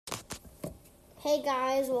Hey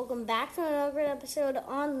guys, welcome back to another great episode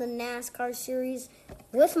on the NASCAR series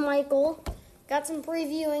with Michael. Got some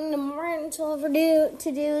previewing tomorrow until to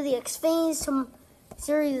do the Xfinity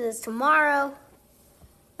series is tomorrow.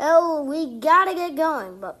 Oh, we gotta get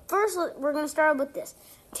going, but first we're gonna start with this.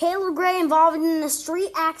 Taylor Gray involved in a street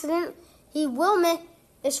accident. He will miss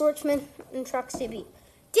a sportsman in Truck City.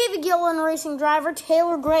 David Gillen racing driver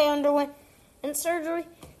Taylor Gray underwent surgery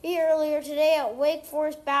earlier today at Wake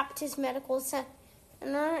Forest Baptist Medical Center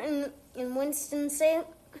in Winston-Salem,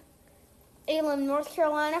 North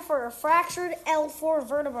Carolina, for a fractured L4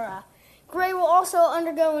 vertebra. Gray will also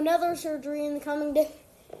undergo another surgery in the coming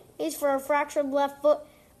days for a fractured left foot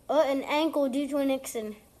and ankle due to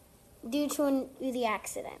the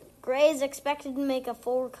accident. Gray is expected to make a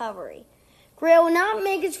full recovery. Gray will not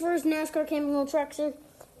make his first NASCAR Camping World Truck Series.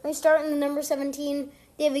 They start in the number 17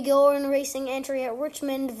 David Gillen Racing entry at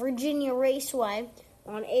Richmond, Virginia Raceway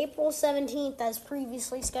on April 17th as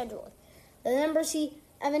previously scheduled. The number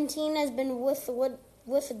 17 has been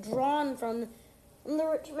withdrawn from the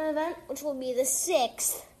Richmond event, which will be the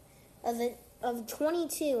 6th of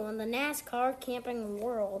 22 on the NASCAR Camping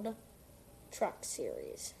World Truck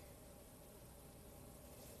Series.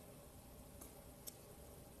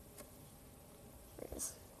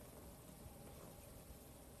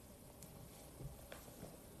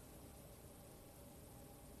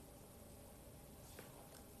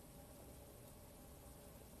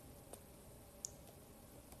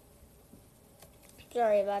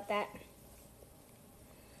 Sorry about that.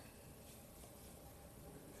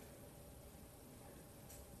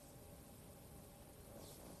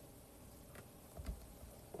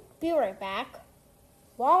 Be right back.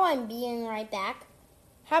 While I'm being right back,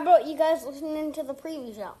 how about you guys listening to the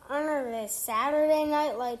preview show under this Saturday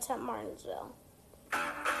Night Lights at Martinsville?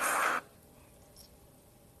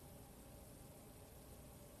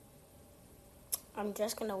 I'm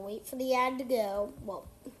just going to wait for the ad to go. Well,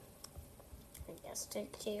 I guess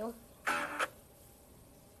take two.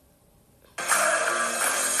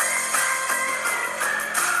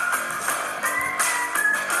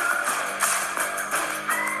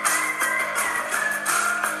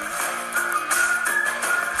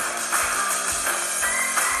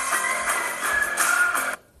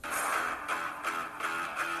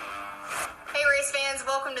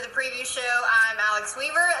 Welcome to the preview show. I'm Alex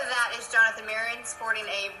Weaver. That is Jonathan Marion, sporting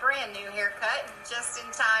a brand new haircut, just in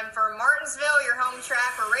time for Martinsville, your home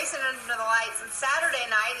track. We're racing under the lights on Saturday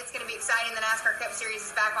night. It's going to be exciting. The NASCAR Cup Series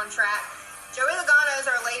is back on track. Joey Logano is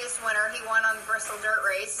our latest winner. He won on the Bristol Dirt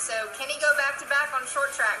Race. So can he go back-to-back on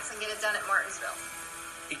short tracks and get it done at Martinsville?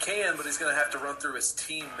 He can, but he's going to have to run through his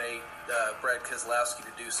teammate, Brad Keselowski,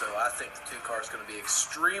 to do so. I think the two cars is going to be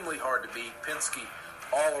extremely hard to beat. Penske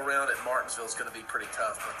all around at Martinsville is going to be pretty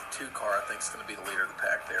tough, but the two car, I think, is going to be the leader of the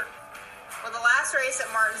pack there. Well, the last race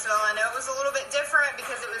at Martinsville, I know it was a little bit different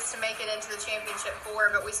because it was to make it into the Championship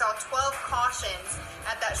 4, but we saw 12 cautions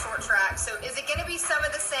at that short track. So is it going to be some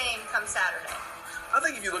of the same come Saturday? I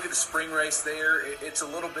think if you look at the spring race there, it's a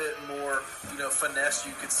little bit more, finesse,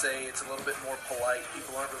 you could say. It's a little bit more polite.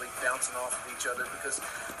 People aren't really bouncing off of each other because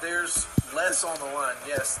there's less on the line.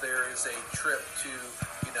 Yes, there is a trip to,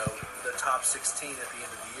 the top 16 at the end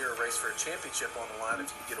of the year, a race for a championship on the line if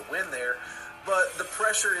you get a win there. But the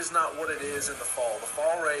pressure is not what it is in the fall. The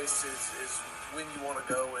fall race is when you want to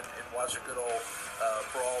go and watch a good old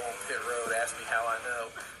brawl on pit road. Ask me how I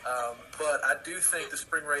know. But I do think the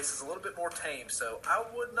spring race is a little bit more tame. So I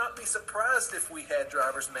would not be surprised if we had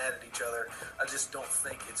drivers mad at each other. I just don't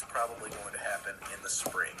think it's probably going to happen in the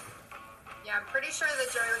spring. Yeah, I'm pretty sure that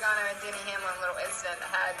Joey Logano and Denny Hamlin little incident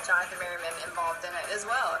had Jonathan Merriman involved in it as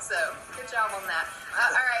well. So good job on that.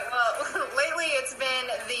 All right, well, lately it's been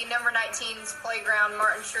the number 19's playground.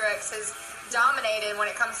 Martin Truex has dominated when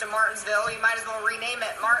it comes to Martinsville. You might as well rename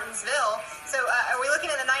it Martinsville. So are we looking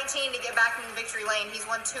at the 19 to get back in the victory lane? He's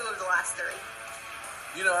won 2 of the last 3.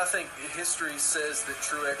 I think history says that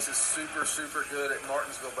Truex is super, super good at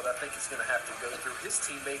Martinsville, but I think he's going to have to go through his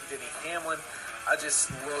teammate, Denny Hamlin. I just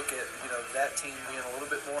look at, that team being a little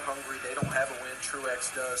bit more hungry. They don't have a win. Truex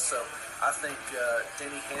does. So I think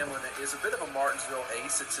Denny Hamlin is a bit of a Martinsville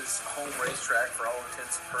ace. It's his home racetrack for all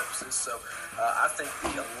intents and purposes. So I think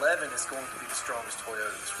the 11 is going to be the strongest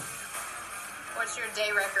Toyota this weekend. What's your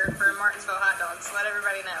day record for Martinsville hot dogs? Let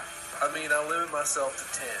everybody know. I limit myself to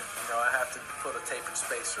 10. I have to put a tapered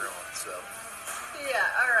spacer on, so. Yeah,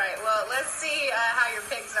 all right. Well, let's see how your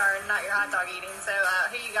picks are and not your hot dog eating. So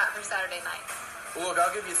who you got for Saturday night? Well, look,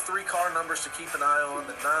 I'll give you 3 car numbers to keep an eye on,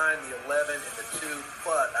 the 9, the 11, and the 2.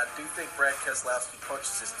 But I do think Brad Keselowski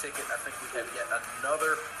punches his ticket. I think we have yet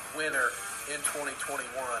another winner in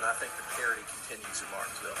 2021. I think the parity continues in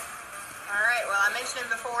Martinsville. All right, well, I mentioned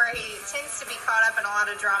him before. He tends to be caught up in a lot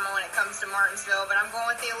of drama when it comes to Martinsville, but I'm going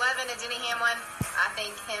with the 11 of Denny Hamlin. I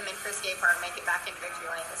think him and Chris Gaypart make it back into victory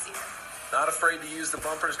lane this season. Not afraid to use the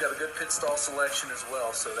bumper. He's got a good pit stall selection as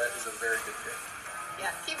well, so that is a very good pick.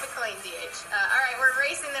 Yeah, keep it clean, DH. All right, we're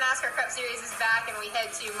racing. The NASCAR Cup Series is back, and we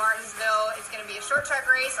head to Martinsville. It's going to be a short track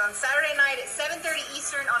race on Saturday night at 7:30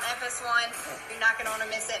 Eastern on FS1. You're not going to want to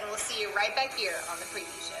miss it, and we'll see you right back here on the preview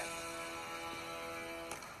show.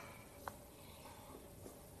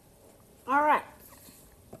 All right,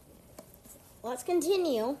 let's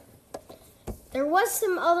continue. There was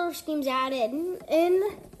some other schemes added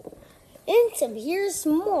here's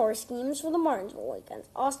some more schemes for the Martinsville weekends.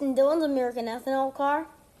 Austin Dillon's American Ethanol car.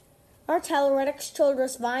 Our Tyler Reddick's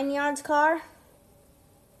Childress Vineyards car.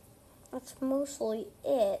 That's mostly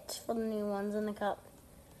it for the new ones in the Cup.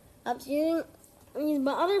 Used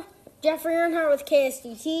by other Jeffrey Earnhardt with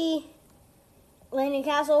KSDT. Landon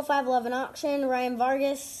Castle, 511 Auction. Ryan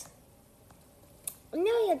Vargas. I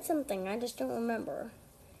know he had something, I just don't remember.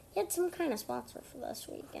 He had some kind of sponsor for this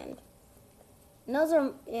weekend. And those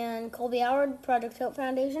are in Colby Howard, Project Hope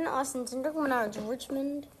Foundation, Austin Cindric, Menards,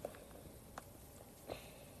 Richmond.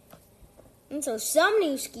 And so some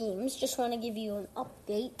new schemes, just want to give you an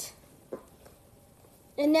update.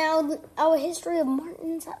 And now our history of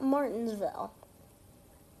Martinsville.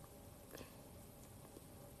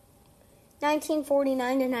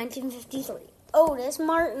 1949 to 1953. Otis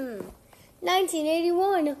Martin.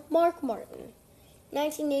 1981, Mark Martin.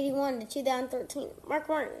 1981 to 2013, Mark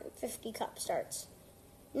Martin, 50 Cup starts.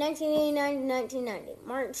 1989 to 1990,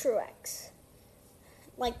 Martin Truex.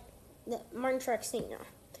 Martin Truex Sr.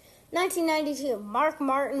 1992, Mark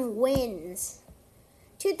Martin wins.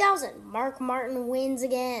 2000, Mark Martin wins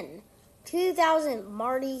again. 2000,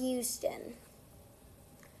 Marty Houston.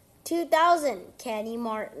 2000, Kenny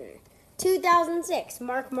Martin. 2006,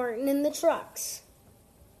 Mark Martin in the trucks.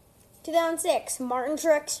 2006, Martin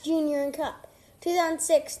Truex Jr. in Cup.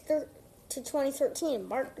 2006 to 2013,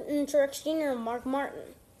 Martin Truex Jr. and Mark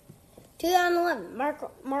Martin. 2011,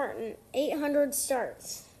 Mark Martin, 800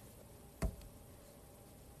 starts.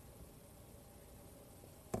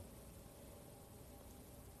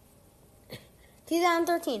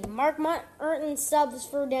 2013, Mark Martin subs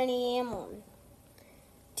for Denny Hamlin.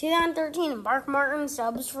 2013, Mark Martin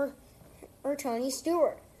subs for Tony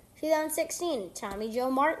Stewart. 2016, Tommy Joe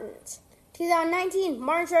Martins. 2019,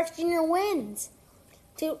 Martin Truex Jr. wins.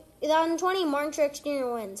 2020, Martin Truex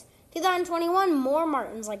Jr. wins. 2021, more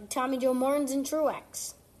Martins like Tommy Joe Martins and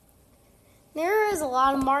Truex. There is a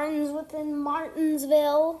lot of Martins within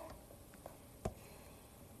Martinsville.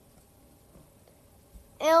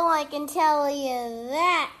 I can tell you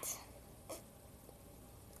that.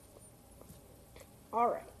 All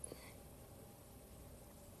right.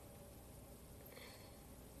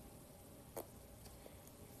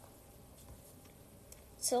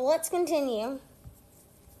 So let's continue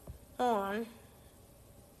on.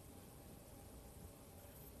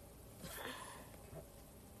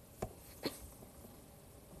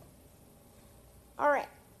 All right.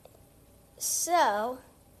 So,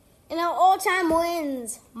 in our all-time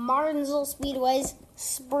wins, Martinsville Speedway's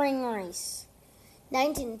spring race.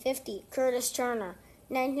 1950, Curtis Turner.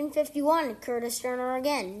 1951, Curtis Turner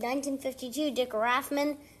again. 1952, Dick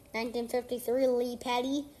Rathman. 1953, Lee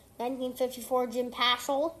Petty. 1954, Jim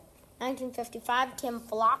Paschal. 1955, Tim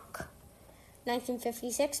Flock.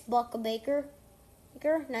 1956, Buck Baker.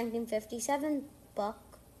 1957,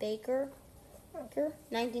 Buck Baker.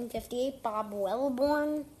 1958, Bob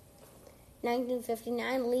Wellborn.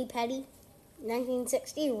 1959, Lee Petty.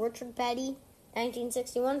 1960, Richard Petty.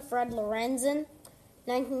 1961, Fred Lorenzen.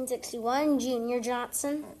 1961, Junior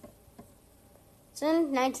Johnson.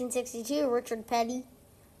 1962, Richard Petty.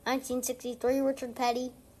 1963, Richard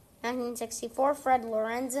Petty. 1964, Fred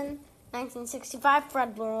Lorenzen. 1965,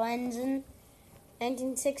 Fred Lorenzen.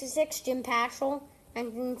 1966, Jim Paschal.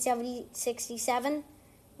 1967,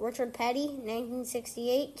 Richard Petty.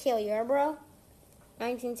 1968, Cale Yarborough.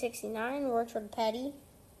 1969, Richard Petty.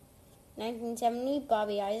 1970,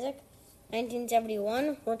 Bobby Isaac.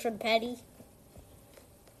 1971, Richard Petty.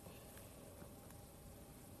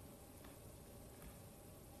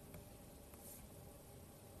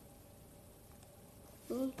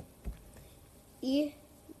 E.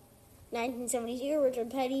 1972, Richard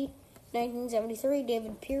Petty. 1973,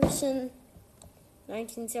 David Pearson.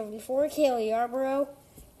 1974, Cale Yarborough.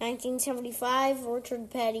 1975, Richard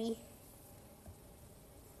Petty.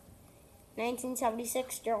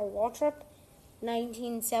 1976, Darrell Waltrip.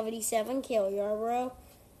 1977, Cale Yarborough.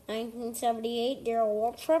 1978, Darrell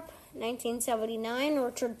Waltrip. 1979,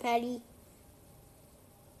 Richard Petty.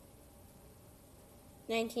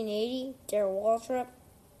 1980, Darrell Waltrip.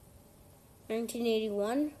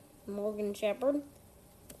 1981, Morgan Shepherd.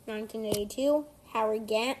 1982, Harry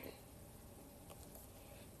Gant.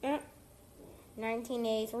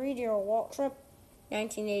 1983, Darrell Waltrip.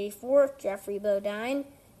 1984, Jeffrey Bodine.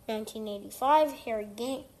 1985, Harry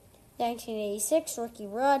Gant. 1986, Ricky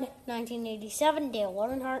Rudd. 1987, Dale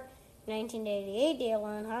Earnhardt. 1988, Dale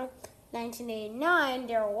Earnhardt. 1989,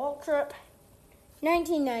 Darrell Waltrip.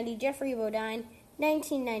 1990, Jeffrey Bodine.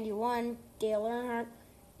 1991, Dale Earnhardt.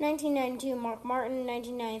 1992, Mark Martin.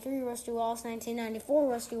 1993, Rusty Wallace. 1994,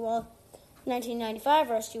 Rusty Wallace. 1995,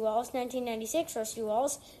 Rusty Wallace. 1996, Rusty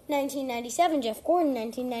Wallace. 1997, Jeff Gordon.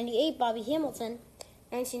 1998, Bobby Hamilton.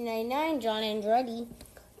 1999, John Andretti.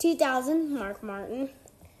 2000, Mark Martin.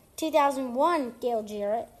 2001, Dale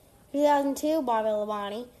Jarrett. 2002, Bobby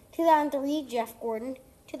Labonte. 2003, Jeff Gordon.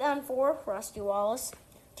 2004, Rusty Wallace.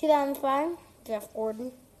 2005, Jeff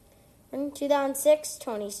Gordon. 2006,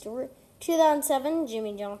 Tony Stewart. 2007,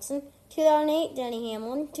 Jimmy Johnson. 2008, Denny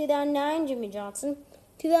Hamlin. 2009, Jimmy Johnson.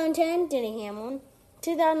 2010, Denny Hamlin.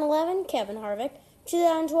 2011, Kevin Harvick.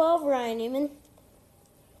 2012, Ryan Newman.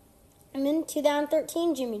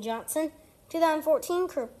 2013, Jimmy Johnson. 2014,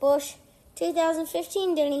 Kurt Busch.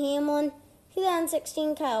 2015, Denny Hamlin.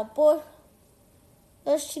 2016, Kyle Busch.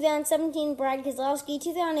 2017, Brad Keselowski.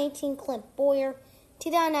 2018, Clint Bowyer.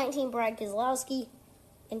 2019, Brad Keselowski.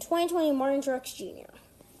 And 2020, Martin Truex Jr.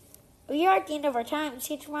 We are at the end of our time.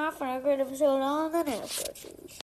 See you tomorrow for another great episode on the NASCAR Series.